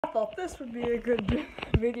I thought this would be a good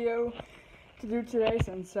video to do today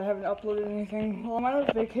since I haven't uploaded anything. Well, I'm at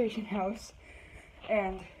a vacation house,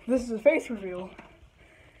 and this is a face reveal.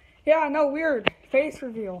 Yeah, no, weird. Face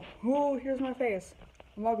reveal. Ooh, here's my face.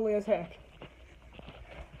 I'm ugly as heck.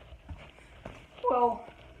 Well,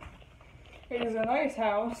 it is a nice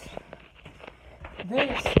house.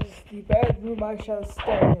 This is the bedroom I shall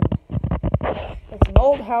stay in. It's an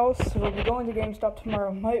old house, so we'll be going to GameStop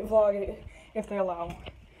tomorrow. Might vlog it if they allow.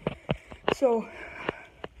 So,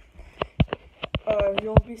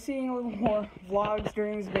 you'll be seeing a little more vlogs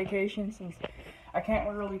during this vacation since I can't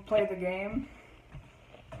really play the game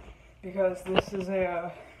because this is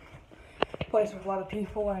a place with a lot of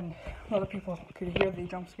people and a lot of people could hear the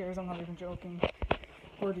jump scares. I'm not even joking.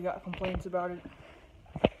 Already got complaints about it.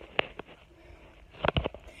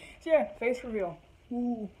 So yeah, face reveal.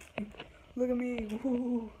 Ooh, look at me.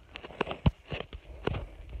 Ooh.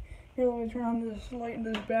 Here, let me turn on this light in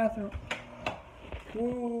this bathroom.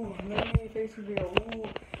 Ooh, look at me, face reveal. Ooh,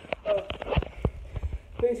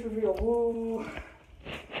 face reveal. Ooh.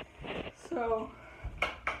 So,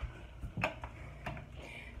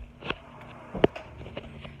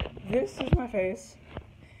 this is my face.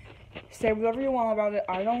 Say whatever you want about it.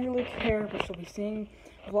 I don't really care, but you'll be seeing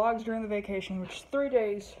vlogs during the vacation, which is 3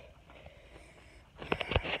 days.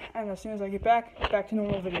 And as soon as I get back to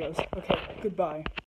normal videos. Okay, goodbye.